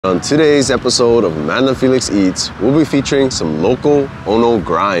On today's episode of Amanda and Felix Eats, we'll be featuring some local Ono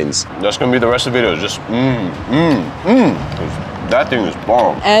grinds. That's gonna be the rest of the video, just That thing is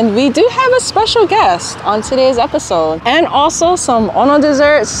bomb. And we do have a special guest on today's episode and also some Ono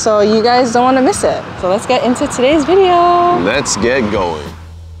desserts, so you guys don't want to miss it. So let's get into today's video. Let's get going.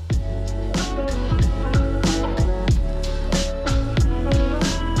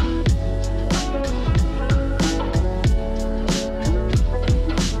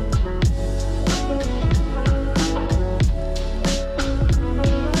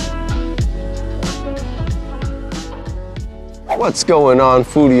 What's going on,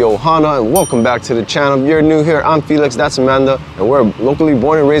 Foodie Ohana, and welcome back to the channel. If you're new here, I'm Felix, that's Amanda, and we're a locally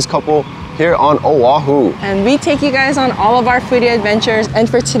born and raised couple here on Oahu. And we take you guys on all of our foodie adventures. And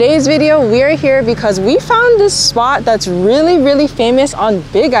for today's video, we are here because we found this spot that's really famous on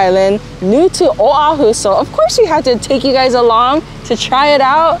Big Island, new to Oahu. So of course we had to take you guys along to try it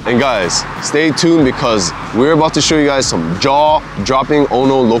out. And guys, stay tuned because we're about to show you guys some jaw-dropping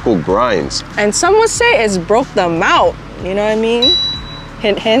Ono local grinds. And some would say it's broke da mouth. You know what I mean?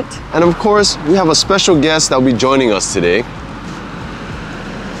 Hint, hint. And of course, we have a special guest that will be joining us today.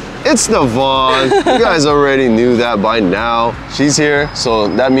 It's Devon. You guys already knew that by now. She's here, so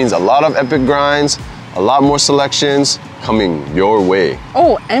that means a lot of epic grinds, a lot more selections coming your way.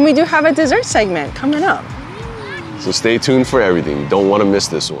 Oh, and we do have a dessert segment coming up. So stay tuned for everything. You don't want to miss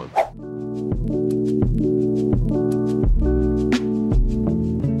this one.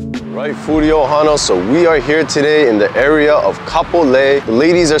 Right, Foodie Ohana, so we are here today in the area of Kapolei. The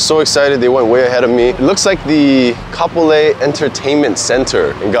ladies are so excited, they went way ahead of me. It looks like the Kapolei Entertainment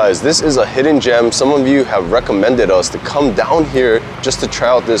Center. And guys, this is a hidden gem. Some of you have recommended us to come down here just to try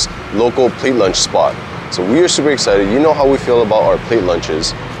out this local plate lunch spot. So we are super excited. You know how we feel about our plate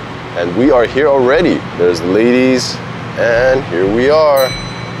lunches. And we are here already. There's the ladies, and here we are.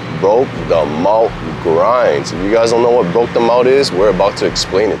 Broke da Mouth Grindz. If you guys don't know what Broke da Mouth is, we're about to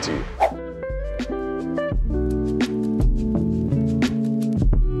explain it to you.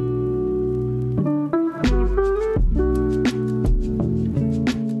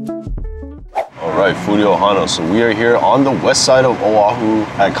 Alright, Foodie Ohana, so we are here on the west side of Oahu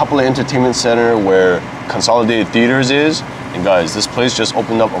at Kapolei Entertainment Center where Consolidated Theaters is. And guys, this place just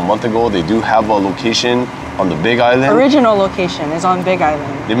opened up a month ago. They do have a location on the Big Island. Original location is on Big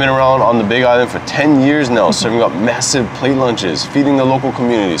Island. They've been around on the Big Island for 10 years now, serving up massive plate lunches, feeding the local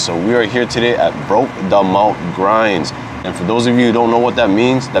community. So we are here today at Broke da Mouth Grindz. And for those of you who don't know what that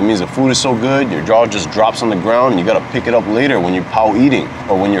means the food is so good, your jaw just drops on the ground and you gotta pick it up later when you're pow eating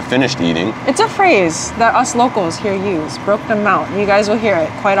or when you're finished eating. It's a phrase that us locals here use, broke da mouth. You guys will hear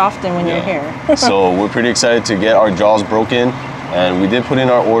it quite often when you're here. So we're pretty excited to get our jaws broken. And we did put in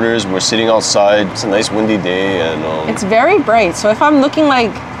our orders. We're sitting outside. It's a nice windy day and it's very bright. So if I'm looking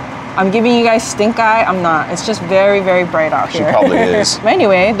like I'm giving you guys stink eye, I'm not. It's just very bright out here. She probably is. But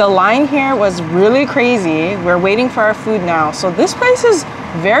anyway, the line here was really crazy. We're waiting for our food now. So this place is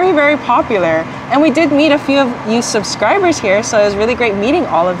very popular. And we did meet a few of you subscribers here. So it was really great meeting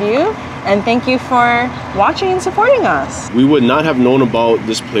all of you. And thank you for watching and supporting us. We would not have known about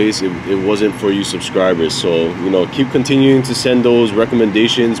this place if it wasn't for you subscribers. So, you know, keep continuing to send those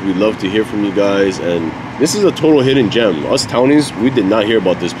recommendations. We'd love to hear from you guys. And this is a total hidden gem. Us townies, we did not hear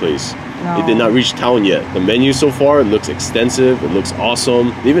about this place. No. It did not reach town yet. The menu so far, it looks extensive. It looks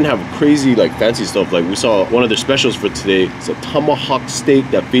awesome. They even have crazy, like, fancy stuff. Like, we saw one of their specials for today. It's a tomahawk steak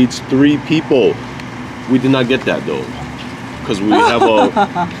that feeds 3 people. We did not get that, though. Because we have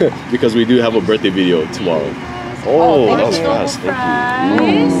a because we do have a birthday video tomorrow. Oh, that was fast. Thank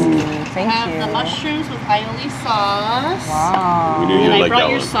you. Thank you. The mushrooms with aioli sauce. Wow. We knew And you'd I like brought that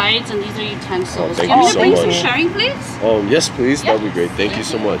your one. sides, and these are utensils. Thank Do you you so bring some much. sharing plates? Yes, please. Yeah. That'd be great. Thank you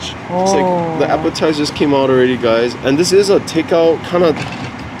so much. It's Oh. like the appetizers came out already, guys. And this is a takeout, kind of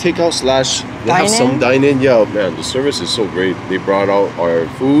takeout slash. They have some dine-in. Yeah, man, the service is so great. They brought out our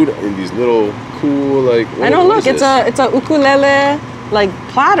food in these little cool, like. I know. Look, it's a ukulele like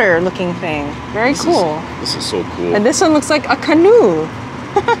platter looking thing. Very cool. This is so cool. And this one looks like a canoe.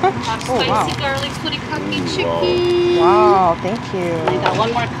 Have Oh, spicy wow. garlic furikake chicken. Wow, thank you. We got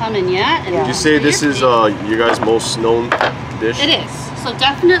one more coming, yeah? And Yeah. Would you say this is your guys' most known dish? It is. So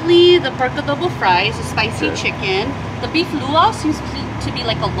definitely the pork adobo fries, the spicy chicken. The beef luau seems to be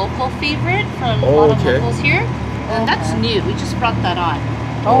like a local favorite for a lot of locals here. And that's new. We just brought that on.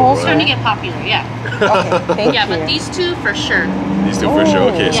 Oh, It's starting to get popular, yeah. Okay, thank Yeah, you. but these two for sure. These two for sure.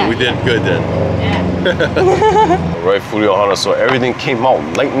 Okay, so Yeah. we did good then. Yeah. All right, Foodie Ohana. So everything came out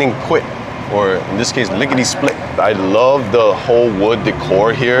lightning quick. or in this case, lickety split. I love the whole wood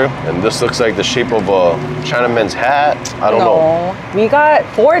decor here, and this looks like the shape of a Chinaman's hat. I don't know. We got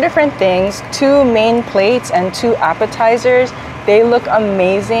 4 different things, 2 main plates and 2 appetizers. They look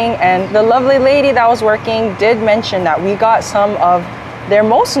amazing, and the lovely lady that was working did mention that we got some of their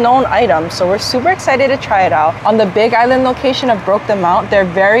most known items, so we're super excited to try it out. On the Big Island location of Broke da Mouth, they're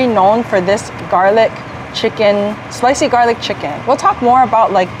very known for this garlic chicken, spicy garlic chicken. We'll talk more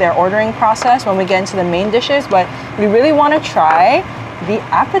about like their ordering process when we get into the main dishes, but we really want to try the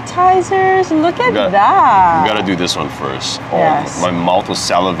appetizers. Look at that. We gotta do this one first. Yes. My mouth was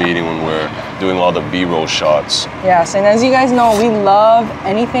salivating when we're doing all the B-roll shots. Yes, and as you guys know, we love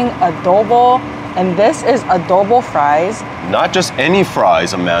anything adobo, and this is adobo fries. Not just any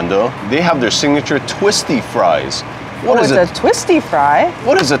fries, Amanda. They have their signature twisty fries. What is it? It's a twisty fry.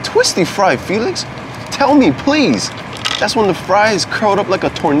 What is a twisty fry, Felix? Tell me, please. That's when the fries curled up like a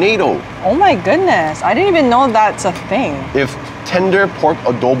tornado. Oh my goodness, I didn't even know that's a thing. If tender pork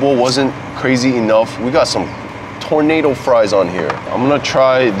adobo wasn't crazy enough, we got some tornado fries on here. I'm gonna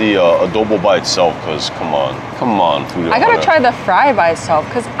try the adobo by itself, because come on, food. I gotta try the fry by itself,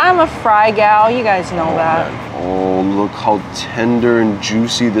 because I'm a fry gal, you guys know that. Man. Oh, look how tender and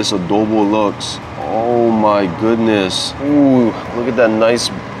juicy this adobo looks. Oh my goodness. Ooh, look at that nice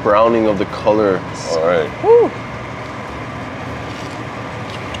browning of the color. All right. Woo.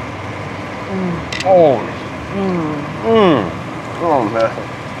 Oh. Oh man.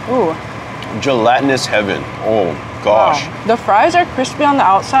 Ooh. Gelatinous heaven. Oh gosh. Wow. The fries are crispy on the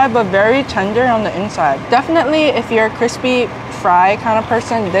outside, but very tender on the inside. Definitely, if you're a crispy fry kind of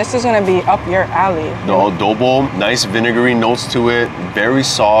person, this is gonna be up your alley. The adobo, nice vinegary notes to it, very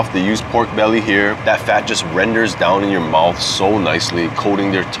soft. They use pork belly here. That fat just renders down in your mouth so nicely,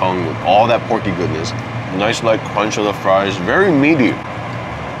 coating their tongue with all that porky goodness. Nice light crunch of the fries, very meaty.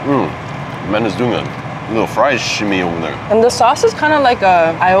 Amanda's doing a little fries shimmy over there. And the sauce is kind of like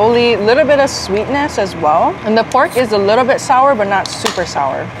a aioli, little bit of sweetness as well. And the pork is a little bit sour, but not super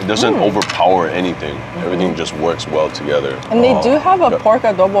sour. It doesn't overpower anything. Everything just works well together. And they do have a pork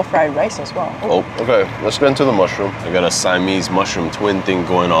adobo fried rice as well. Oh, okay. Let's get into the mushroom. I got a Siamese mushroom twin thing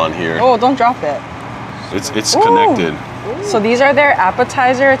going on here. Oh, don't drop it. It's connected. So these are their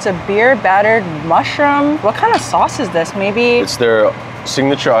appetizer. It's a beer battered mushroom. What kind of sauce is this? Maybe? It's their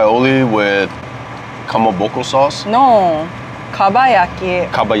signature aioli with kamaboko sauce? No, kabayaki.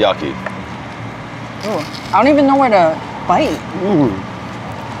 Kabayaki. Ooh, I don't even know where to bite.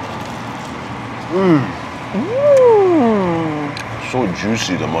 So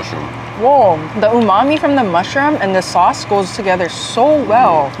juicy, the mushroom. Whoa, the umami from the mushroom and the sauce goes together so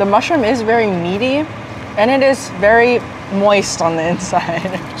well. The mushroom is very meaty and it is very moist on the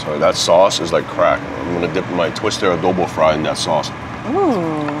inside. Sorry, that sauce is like crack. I'm gonna dip my twister adobo fry in that sauce.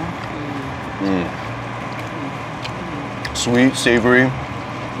 Sweet, savory,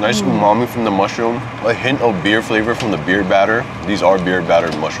 nice umami from the mushroom, a hint of beer flavor from the beer batter. These are beer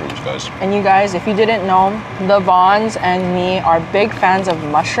battered mushrooms, guys. And you guys, if you didn't know, the Vaughns and me are big fans of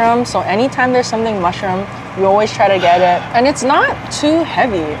mushrooms. So anytime there's something mushroom, we always try to get it. And it's not too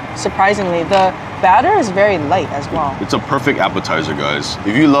heavy, surprisingly. The batter is very light as well. It's a perfect appetizer, guys.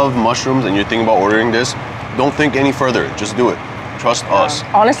 If you love mushrooms and you're thinking about ordering this, don't think any further, just do it. Trust us.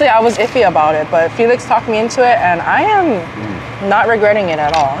 Honestly, I was iffy about it, but Felix talked me into it and I am not regretting it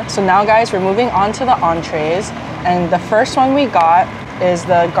at all. So now guys, we're moving on to the entrees. And the first one we got is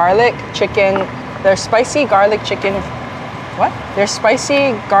the garlic chicken, their spicy garlic chicken. What? Their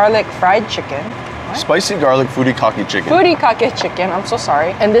spicy garlic fried chicken. What? Spicy garlic furikake chicken. Furikake chicken, I'm so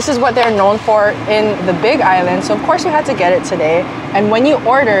sorry. And this is what they're known for in the Big Island. So of course we had to get it today. And when you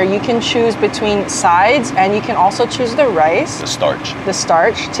order, you can choose between sides and you can also choose the rice. The starch. The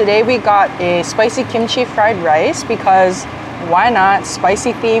starch. Today we got a spicy kimchi fried rice because why not?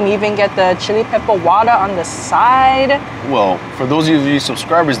 Spicy theme, you even get the chili pepper wada on the side. Well, for those of you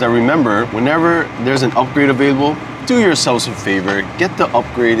subscribers that remember, whenever there's an upgrade available, do yourselves a favor, get the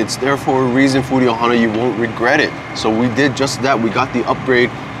upgrade. It's there for a reason, Foodie Ohana, you won't regret it. So we did just that. We got the upgrade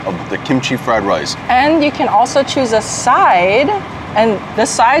of the kimchi fried rice. And you can also choose a side, and the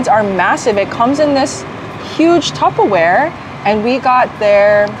sides are massive. It comes in this huge Tupperware, and we got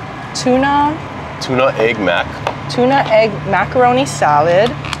their tuna egg macaroni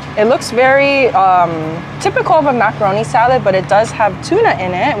salad. It looks very typical of a macaroni salad, but it does have tuna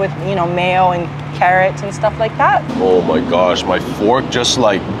in it with, you know, mayo and carrots and stuff like that. Oh my gosh, my fork just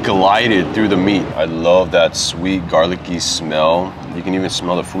like glided through the meat. I love that sweet garlicky smell. You can even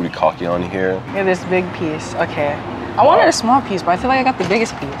smell the furikake on here. Look at this big piece. Okay. I wanted a small piece, but I feel like I got the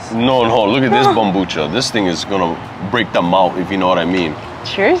biggest piece. No, look at this kombucha. This thing is gonna break the mouth, if you know what I mean.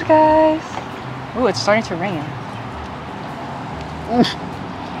 Cheers, guys. Ooh, it's starting to rain.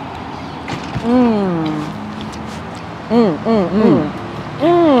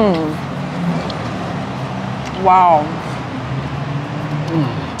 Wow.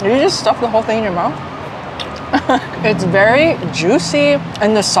 Did you just stuff the whole thing in your mouth? It's very juicy,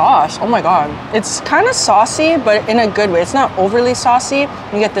 and the sauce, oh my god. It's kind of saucy, but in a good way. It's not overly saucy.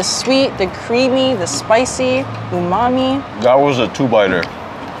 You get the sweet, the creamy, the spicy, umami. That was a 2-biter.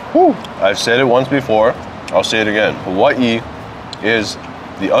 Whew. I've said it once before, I'll say it again. Hawaii is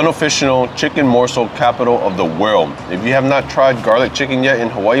the unofficial chicken morsel capital of the world. If you have not tried garlic chicken yet in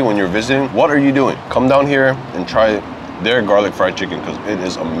Hawaii when you're visiting, what are you doing? Come down here and try their garlic fried chicken because it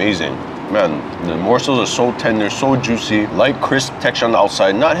is amazing. Man, the morsels are so tender, so juicy, light crisp texture on the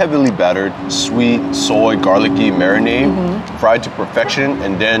outside, not heavily battered, sweet, soy, garlicky marinade, fried to perfection,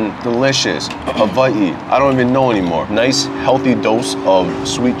 and then delicious. Hawaii, I don't even know anymore. Nice, healthy dose of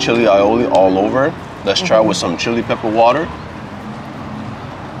sweet chili aioli all over. Let's try with some chili pepper water.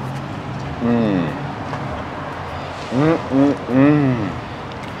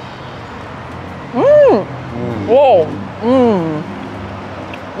 Whoa.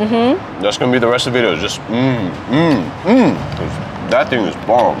 That's gonna be the rest of the video. Just That thing is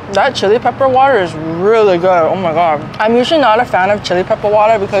bomb. That chili pepper water is really good. Oh my god. I'm usually not a fan of chili pepper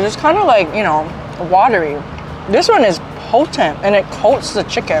water because it's kind of like, you know, watery. This one is potent and it coats the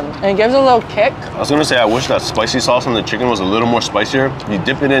chicken and it gives a little kick. I was gonna say, I wish that spicy sauce on the chicken was a little more spicier. You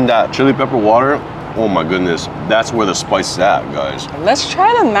dip it in that chili pepper water, oh my goodness, that's where the spice is at, guys. Let's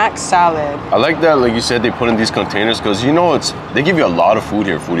try the mac salad. I like that, like you said, they put in these containers because you know they give you a lot of food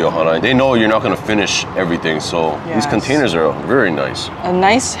here, Foodie Ohana. They know you're not gonna finish everything, so these containers are very nice. A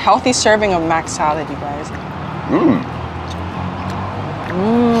nice, healthy serving of mac salad, you guys.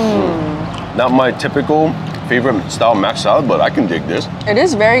 Not my typical favorite style mac salad, but I can dig this. It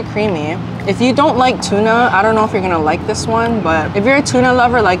is very creamy. If you don't like tuna, I don't know if you're gonna like this one, but if you're a tuna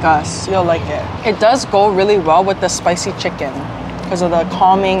lover like us, you'll like it. It does go really well with the spicy chicken because of the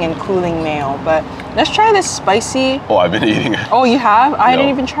calming and cooling mayo. But let's try this spicy. Oh, I've been eating it. Oh, you have? I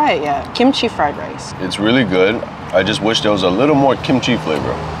didn't even try it yet. Kimchi fried rice. It's really good. I just wish there was a little more kimchi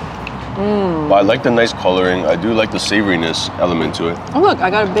flavor. But I like the nice coloring. I do like the savoriness element to it. Oh look, I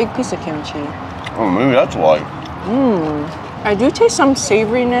got a big piece of kimchi. Oh, maybe that's why. I do taste some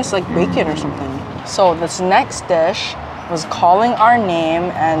savoriness, like bacon or something. So this next dish was calling our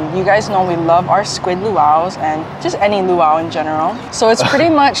name, and you guys know we love our squid luau's and just any luau in general. So it's pretty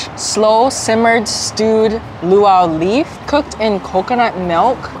much slow simmered stewed luau leaf cooked in coconut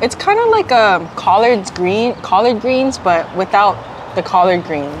milk. It's kind of like a collard greens, but without the collard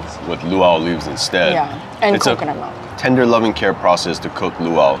greens. With luau leaves instead. Yeah, and it's coconut milk. Tender loving care process to cook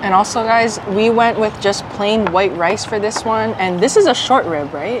luau. And also guys, we went with just plain white rice for this one, and this is a short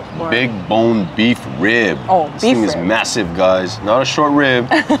rib, right? Big bone beef rib. Oh, this beef thing is rib. massive, guys. Not a short rib.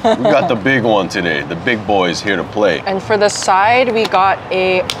 We got the big one today. The big boy is here to play. And for the side, we got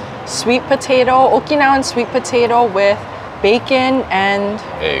a sweet potato, Okinawan sweet potato with bacon and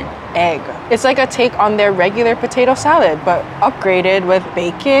egg. It's like a take on their regular potato salad, but upgraded with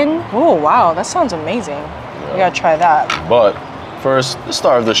bacon. Oh wow, that sounds amazing. You gotta try that. But first, the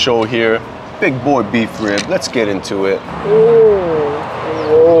star of the show here, big boy beef rib. Let's get into it.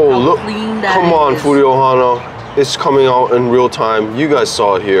 Oh, look! Come on, Foodie Ohana. It's coming out in real time. You guys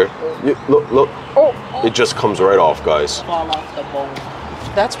saw it here. Look. Oh, it just comes right off, guys. Fall off the bone.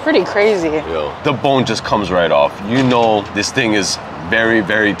 That's pretty crazy. Yeah. The bone just comes right off. You know this thing is very,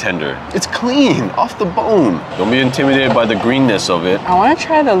 very tender. It's clean, off the bone. Don't be intimidated by the greenness of it. I want to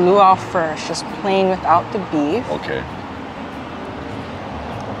try the luau first, just plain without the beef. Okay.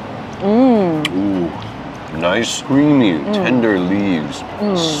 Ooh, nice, creamy, tender leaves.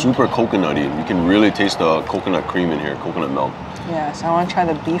 Super coconutty. You can really taste the coconut cream in here, coconut milk. Yes, I want to try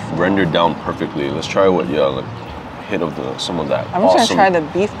the beef. Rendered down perfectly. Let's try what, like hit of some of that. I'm just gonna try the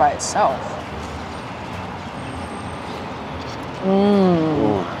beef by itself.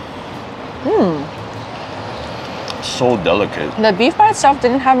 So delicate. The beef by itself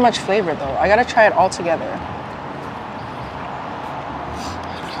didn't have much flavor though. I gotta try it all together.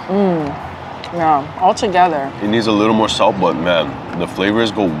 Yeah, all together. It needs a little more salt, but man, the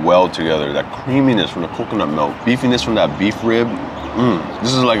flavors go well together. That creaminess from the coconut milk, beefiness from that beef rib.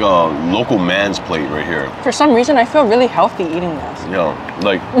 This is like a local man's plate right here. For some reason, I feel really healthy eating this. Yeah,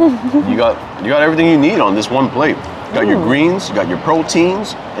 like you got everything you need on this one plate. You got your greens, you got your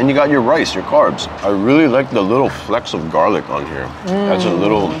proteins, and you got your rice, your carbs. I really like the little flecks of garlic on here. That's a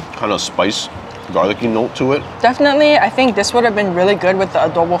little kind of spice, garlicky note to it. Definitely, I think this would have been really good with the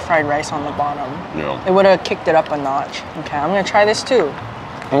adobo fried rice on the bottom. Yeah. It would have kicked it up a notch. Okay, I'm gonna try this too.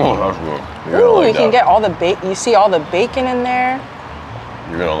 Oh, that's good. You're Ooh, gonna like you that. can get all the bacon. You see all the bacon in there.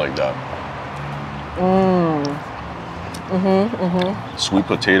 You're gonna like that. Sweet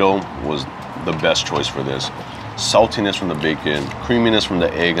potato was the best choice for this. Saltiness from the bacon, creaminess from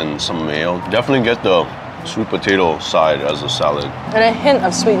the egg and some mayo. Definitely get the sweet potato side as a salad. And a hint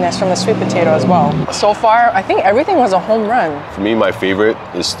of sweetness from the sweet potato as well. So far, I think everything was a home run. For me, my favorite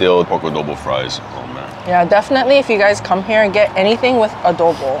is still pork adobo fries. Oh man. Yeah, definitely if you guys come here and get anything with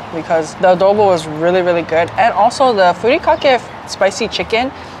adobo, because the adobo was really, really good. And also the Furikake spicy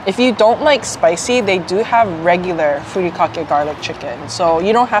chicken. If you don't like spicy, they do have regular Furikake garlic chicken. So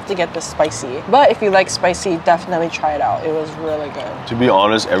you don't have to get the spicy. But if you like spicy, definitely try it out. It was really good. To be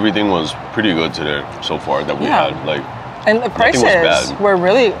honest, everything was pretty good today so far that we had. Like, and the prices were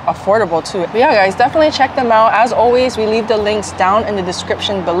really affordable too. But yeah, guys, definitely check them out. As always, we leave the links down in the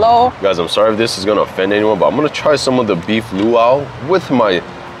description below. Guys, I'm sorry if this is gonna offend anyone, but I'm gonna try some of the beef luau with my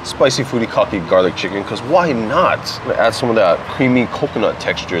spicy Furikake garlic chicken, because why not? I'm gonna add some of that creamy coconut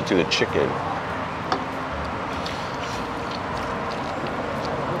texture to the chicken.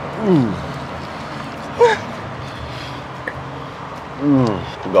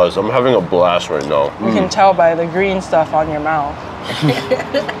 Guys, I'm having a blast right now. You can tell by the green stuff on your mouth.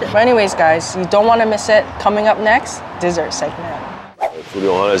 But anyways, guys, you don't want to miss it. Coming up next, dessert segment.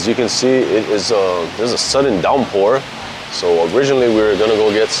 As you can see, there's a sudden downpour. So originally we were gonna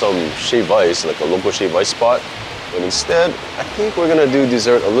go get some shaved ice, like a local shaved ice spot. But instead, I think we're gonna do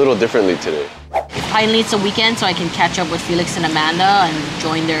dessert a little differently today. Finally, it's a weekend, so I can catch up with Felix and Amanda and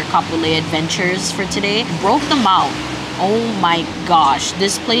join their Kapolei adventures for today. Broke da Mouth. Oh my gosh,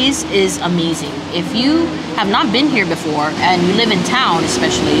 this place is amazing. If you have not been here before and you live in town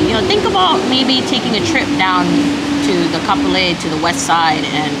especially, you know, think about maybe taking a trip down to the Kapolei, to the west side,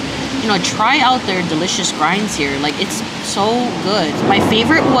 and you know, try out their delicious grinds here. Like, it's so good. My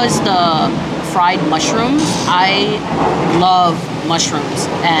favorite was the fried mushrooms. I love mushrooms,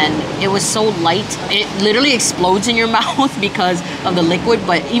 and it was so light. It literally explodes in your mouth because of the liquid,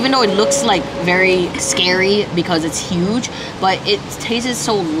 but even though it looks like very scary because it's huge, but it tastes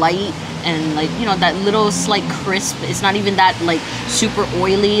so light and like, you know, that little slight crisp. It's not even that like super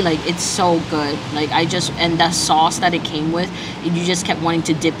oily. Like, it's so good. Like, and the sauce that it came with, you just kept wanting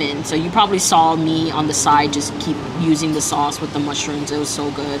to dip in. So you probably saw me on the side just keep using the sauce with the mushrooms. It was so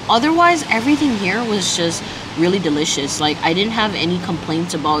good. Otherwise, everything here was just really delicious. Like, I didn't have any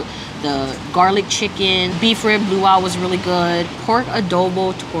complaints about the garlic chicken. Beef rib luau was really good. Pork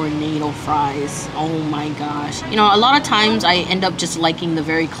adobo tornado fries. Oh my gosh. You know, a lot of times I end up just liking the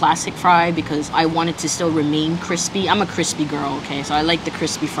very classic fry because I want it to still remain crispy. I'm a crispy girl, okay? So I like the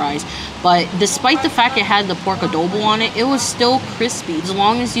crispy fries. But despite the fact it had the pork adobo on it, it was still crispy. As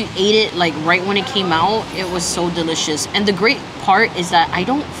long as you ate it like right when it came out, it was so delicious. And the great part is that I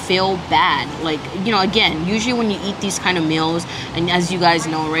don't feel bad. Like, you know, again, usually when you eat these kind of meals, and as you guys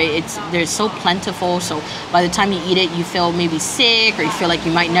know, right, they're so plentiful, so by the time you eat it, you feel maybe sick, or you feel like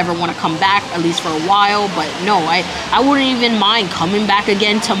you might never want to come back, at least for a while. But no, I wouldn't even mind coming back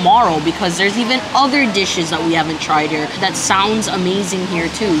again tomorrow, because there's even other dishes that we haven't tried here that sounds amazing here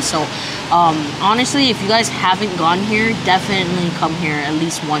too. So honestly, if you guys haven't gone here, definitely come here at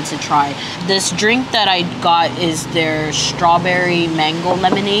least once to try. This drink that I got is their strawberry mango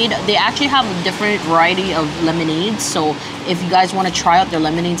lemonade. They actually have a different variety of lemonades, so if you guys want to try out their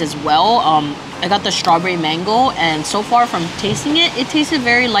lemonades as well, I got the strawberry mango, and so far from tasting it, it tasted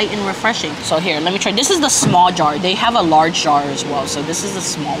very light and refreshing. So here, let me try. This is the small jar. They have a large jar as well, so this is the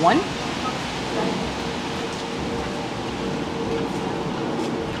small one.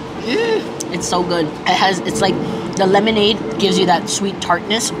 It's so good. It's like the lemonade gives you that sweet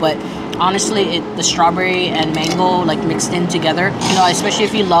tartness, but honestly, the strawberry and mango like mixed in together. You know, especially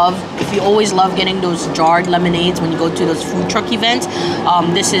if you always love getting those jarred lemonades when you go to those food truck events,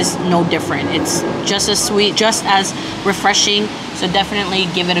 this is no different. It's just as sweet, just as refreshing. So definitely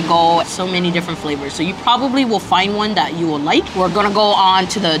give it a go. So many different flavors. So you probably will find one that you will like. We're gonna go on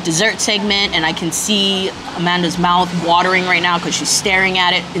to the dessert segment, and I can see Amanda's mouth watering right now because she's staring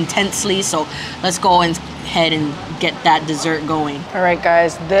at it intensely. So let's go and head and get that dessert going. All right,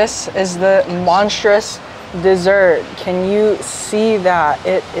 guys, this is the monstrous dessert. Can you see that?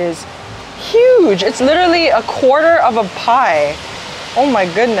 It is huge. It's literally a quarter of a pie. Oh my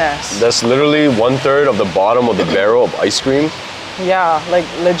goodness. That's literally 1/3 of the bottom of the barrel of ice cream. Yeah, like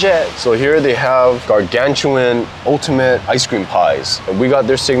legit. So here they have gargantuan ultimate ice cream pies. And we got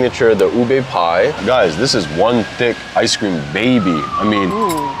their signature, the ube pie. Guys, this is one thick ice cream baby. I mean,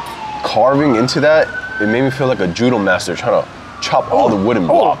 carving into that, it made me feel like a judo master trying to chop all the wooden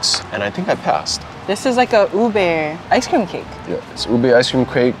blocks. And I think I passed. This is like a ube ice cream cake. Yeah, it's ube ice cream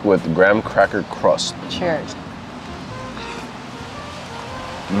cake with graham cracker crust. Cheers.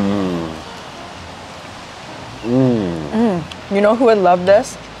 You know who would love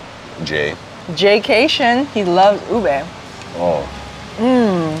this? Jay. Jaycation. He loves ube. Oh.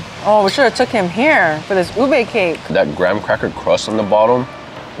 Oh, we should have took him here for this ube cake. That graham cracker crust on the bottom,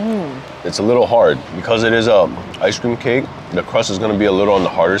 it's a little hard. Because it is a ice cream cake, the crust is gonna be a little on the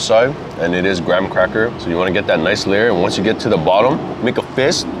harder side, and it is graham cracker, so you wanna get that nice layer, and once you get to the bottom, make a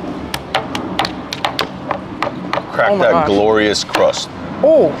fist, crack that gosh. glorious crust.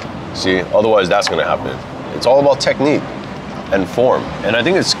 Oh, See, otherwise that's gonna happen. It's all about technique and form. And I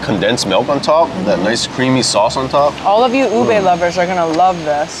think it's condensed milk on top, that nice creamy sauce on top. all of you ube lovers are gonna love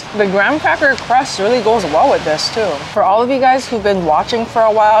this. The graham cracker crust really goes well with this too. For all of you guys who've been watching for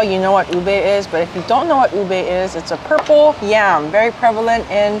a while, you know what ube is, but if you don't know what ube is, it's a purple yam, very prevalent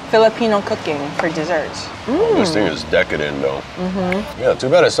in Filipino cooking for desserts. This thing is decadent though. Yeah, too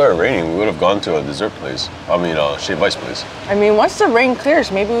bad it started raining. We would have gone to a dessert place. I mean, shaved ice place. I mean, once the rain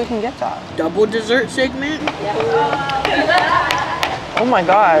clears, maybe we can get that. Double dessert segment. Oh my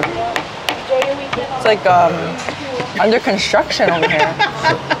God. It's like under construction over here.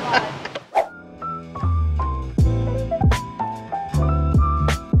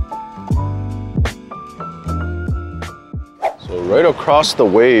 So right across the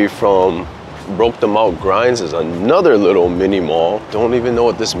way from Broke da Mouth Grindz is another little mini mall. Don't even know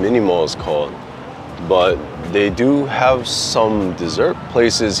what this mini mall is called, but they do have some dessert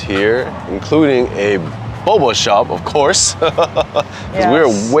places here, including a boba shop, of course, because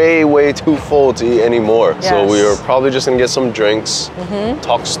we're way too full to eat anymore. So we are probably just gonna get some drinks,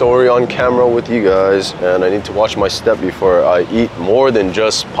 talk story on camera with you guys, and I need to watch my step before I eat more than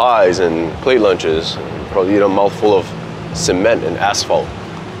just pies and plate lunches. Probably eat a mouthful of cement and asphalt.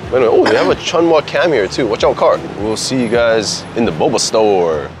 Anyway, oh, they have a Chunwa cam here too. Watch out, car. We'll see you guys in the boba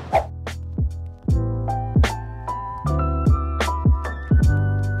store.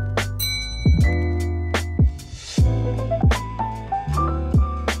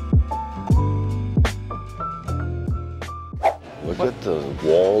 Look at the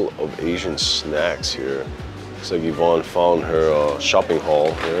wall of Asian snacks here. Looks like Yvonne found her shopping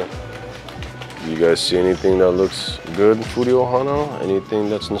haul here. You guys see anything that looks good, Foodie Ohana?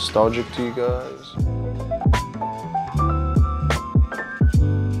 Anything that's nostalgic to you guys?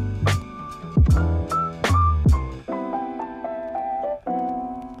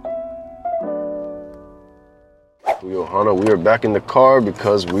 Foodie Ohana, we are back in the car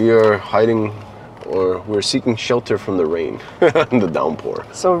because we are hiding, or we're seeking shelter from the rain and the downpour.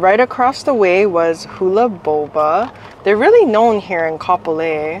 So right across the way was Hula Boba. They're really known here in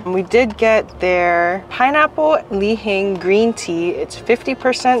Kapolei. We did get their pineapple lihing green tea. It's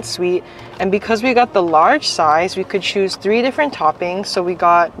 50% sweet. And because we got the large size, we could choose 3 different toppings. So we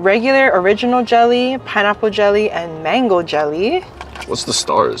got regular original jelly, pineapple jelly, and mango jelly. What's the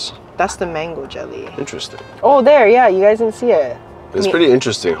stars? That's the mango jelly. Interesting. Oh, there, yeah, you guys didn't see it. It's pretty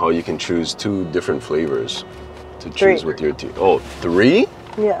interesting how you can choose 2 different flavors to choose with your tea. Oh, 3?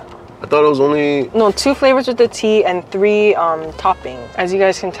 Yeah. I thought it was only... No, 2 flavors with the tea and 3 toppings. As you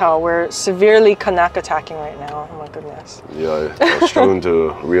guys can tell, we're severely Kanak attacking right now. Oh my goodness. Yeah, I was struggling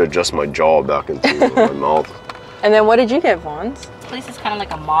to readjust my jaw back into my mouth. And then what did you get, Vons? This place is kind of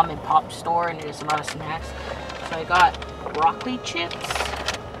like a mom and pop store, and there's a lot of snacks. So I got broccoli chips.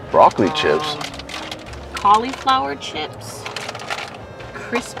 Broccoli chips? Cauliflower chips.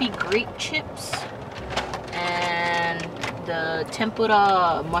 Crispy grape chips. And the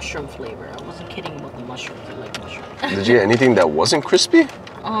tempura mushroom flavor. I wasn't kidding about the mushrooms. I like mushrooms. Did you get anything that wasn't crispy?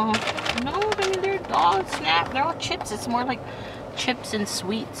 No, I mean, they're all snacks. They're all chips. It's more like chips and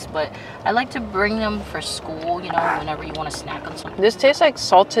sweets, but I like to bring them for school, you know, whenever you want to snack on something. This tastes like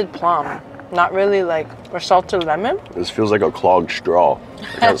salted plum. Not really like, or salted lemon. This feels like a clogged straw.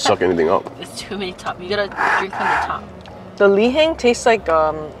 I can't suck anything up. It's too many top. You gotta drink from the top. The lihing tastes like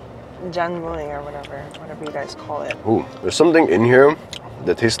janmuni or whatever you guys call it. Ooh, there's something in here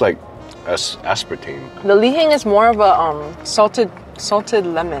that tastes like aspartame. The lihing is more of a salted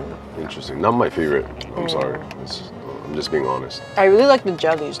lemon. Interesting. Not my favorite. I'm sorry. I'm just being honest. I really like the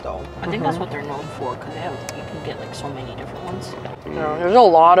jellies though. I think that's what they're known for, because you can get like so many different ones. Yeah, there's a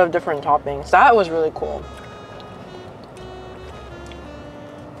lot of different toppings. That was really cool.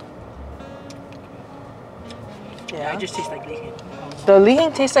 Yeah. It just tastes like lihin. The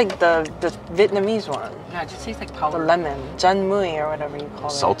lihin tastes like the Vietnamese one. Yeah, it just tastes like The powder. lemon. Jan mui or whatever you call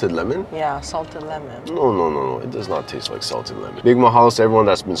it. Salted lemon? Yeah, salted lemon. No. It does not taste like salted lemon. Big mahalo to everyone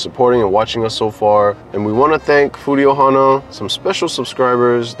that's been supporting and watching us so far. And we want to thank Foodie Ohana, some special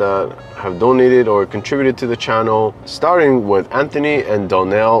subscribers that have donated or contributed to the channel, starting with Anthony and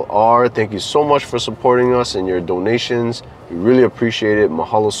Donnell R. Thank you so much for supporting us and your donations. We really appreciate it.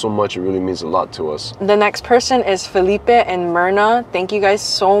 Mahalo so much. It really means a lot to us. The next person is Felipe and Myrna. Thank you guys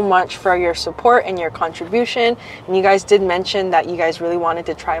so much for your support and your contribution. And you guys did mention that you guys really wanted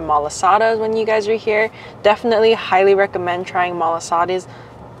to try malasadas when you guys are here. Definitely highly recommend trying malasadas.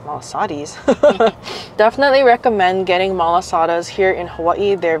 Definitely recommend getting malasadas here in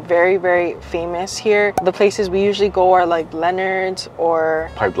Hawaii. They're very, very famous here. The places we usually go are like Leonard's or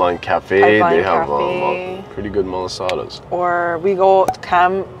Pipeline Cafe. They have pretty good malasadas. Or we go to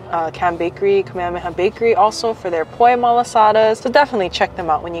Cam Bakery, Kamehameha Bakery also for their poi malasadas. So definitely check them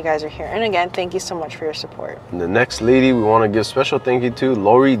out when you guys are here. And again, thank you so much for your support. And the next lady we want to give special thank you to,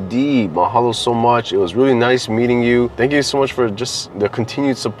 Lori D. Mahalo so much. It was really nice meeting you. Thank you so much for just the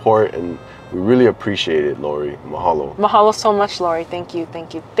continued support, and we really appreciate it, Lori. Mahalo. Mahalo so much, Lori. Thank you,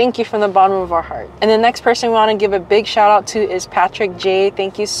 thank you. Thank you from the bottom of our heart. And the next person we want to give a big shout out to is Patrick J.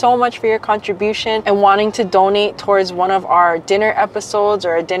 Thank you so much for your contribution and wanting to donate towards one of our dinner episodes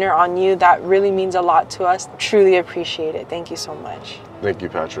or a dinner on you. That really means a lot to us. Truly appreciate it. Thank you so much. Thank you,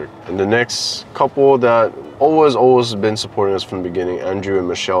 Patrick. And the next couple that always been supporting us from the beginning, Andrew and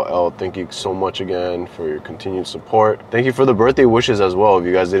Michelle L. Thank you so much again for your continued support. Thank you for the birthday wishes as well. If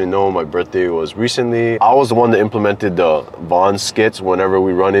you guys didn't know, my birthday was recently. I was the one that implemented the Vaughn skits whenever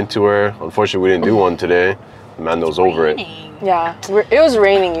we run into her. Unfortunately, we didn't do one today. Amanda's over it. Yeah, it was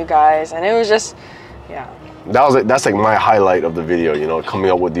raining, you guys, and it was just, yeah. That's like my highlight of the video, you know, coming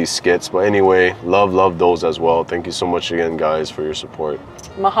up with these skits. But anyway, love those as well. Thank you so much again, guys, for your support.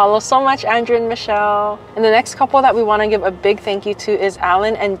 Mahalo so much, Andrew and Michelle. And the next couple that we want to give a big thank you to is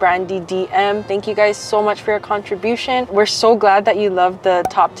Alan and Brandy DM. Thank you guys so much for your contribution. We're so glad that you loved the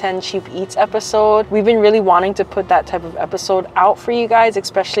top 10 cheap eats episode. We've been really wanting to put that type of episode out for you guys,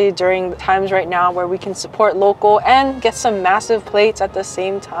 especially during times right now where we can support local and get some massive plates at the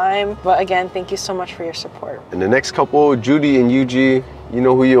same time. But again, thank you so much for your support. And the next couple, Judy and Yuji, you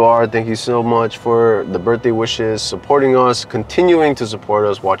know who you are. Thank you so much for the birthday wishes, supporting us, continuing to support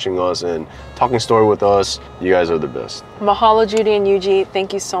us, watching us, and talking story with us. You guys are the best. Mahalo, Judy and Yuji.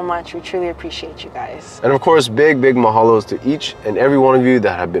 Thank you so much. We truly appreciate you guys. And of course, big mahalos to each and every one of you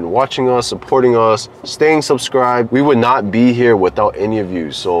that have been watching us, supporting us, staying subscribed. We would not be here without any of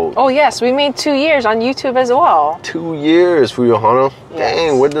you. So, oh yes, we made 2 years on YouTube as well. 2 years, Foodie Ohana. Yes.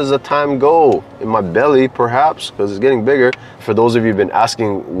 Dang, where does the time go? In my belly, perhaps, because it's getting bigger. For those of you who've been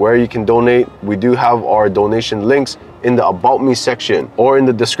asking where you can donate, we do have our donation links in the About Me section or in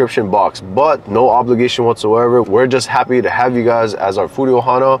the description box, but no obligation whatsoever. We're just happy to have you guys as our Foodie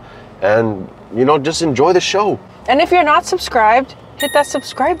Ohana, and you know, just enjoy the show. And if you're not subscribed, hit that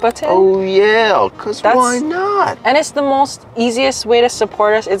subscribe button. Oh yeah, because why not? And it's the most easiest way to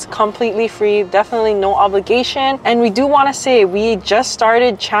support us. It's completely free, definitely no obligation. And we do want to say we just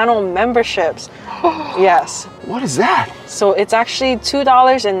started channel memberships. Yes. What is that? So it's actually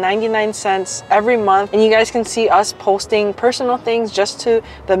 $2.99 every month, and you guys can see us posting personal things just to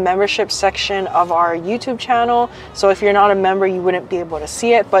the membership section of our YouTube channel. So if you're not a member, you wouldn't be able to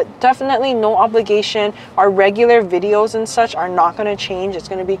see it, but definitely no obligation. Our regular videos and such are not going to change. It's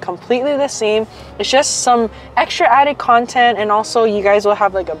going to be completely the same. It's just some extra added content, and also you guys will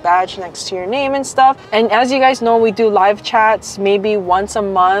have like a badge next to your name and stuff. And as you guys know, we do live chats maybe once a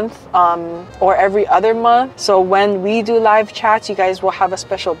month or every other month. So when we do live chats, you guys will have a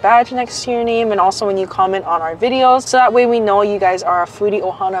special badge next to your name, and also when you comment on our videos, so that way we know you guys are a Foodie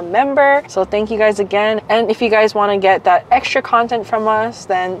Ohana member. So thank you guys again. And if you guys want to get that extra content from us,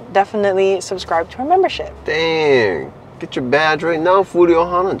 then definitely subscribe to our membership. Dang, get your badge right now, Foodie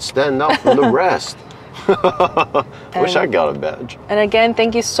Ohana, and stand out from the rest. Wish I got a badge. And again,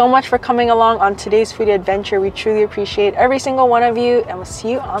 thank you so much for coming along on today's foodie adventure. We truly appreciate every single one of you, and we'll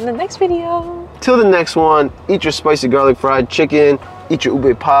see you on the next video. Till the next one, eat your spicy garlic fried chicken, eat your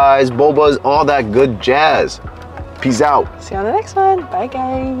ube pies, bobas, all that good jazz. Peace out. See you on the next one. Bye,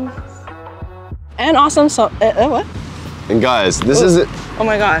 guys. And awesome. So, what? And guys, this is it. Oh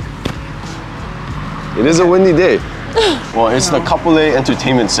my God. It is a windy day. Well, it's the Kapolei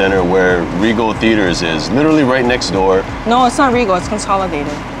Entertainment Center where Regal Theaters is, literally right next door. No, it's not Regal. It's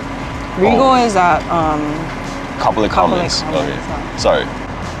Consolidated. Regal is at Kapolei Commons. Okay, sorry.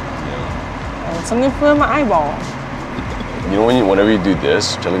 Something flew in my eyeball. You know whenever you do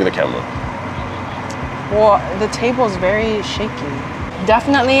this, just look at the camera. Well, the table's very shaky.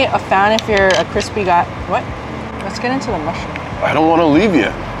 Definitely a fan if you're a crispy guy. What? Let's get into the mushroom. I don't want to leave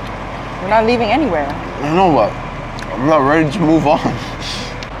yet. We're not leaving anywhere. I know, but I'm not ready to move on.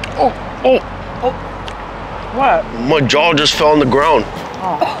 Oh. What? My jaw just fell on the ground.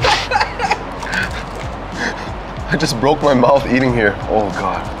 Oh. I just broke my mouth eating here. Oh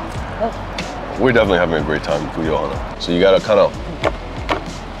God. We're definitely having a great time, Foodie Ohana. So you gotta kind of...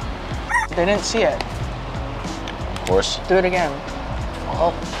 They didn't see it. Of course. Do it again.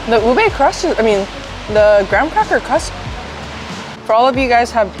 Oh. The ube crust is, the graham cracker crust, for all of you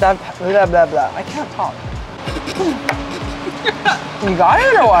guys have that blah blah blah. I can't talk. You got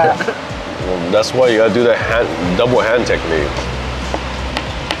it or what? Well, that's why you gotta do the double hand technique.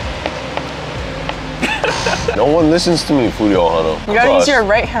 No one listens to me, Foodie Ohana. You gotta use your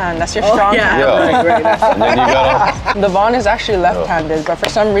right hand. That's your strong hand. Yeah. Right. And then you gotta... Devon is actually left-handed, but for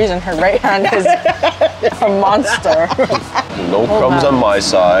some reason her right hand is a monster. No crumbs on my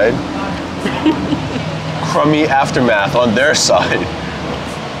side. Crummy aftermath on their side.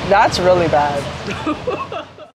 That's really bad.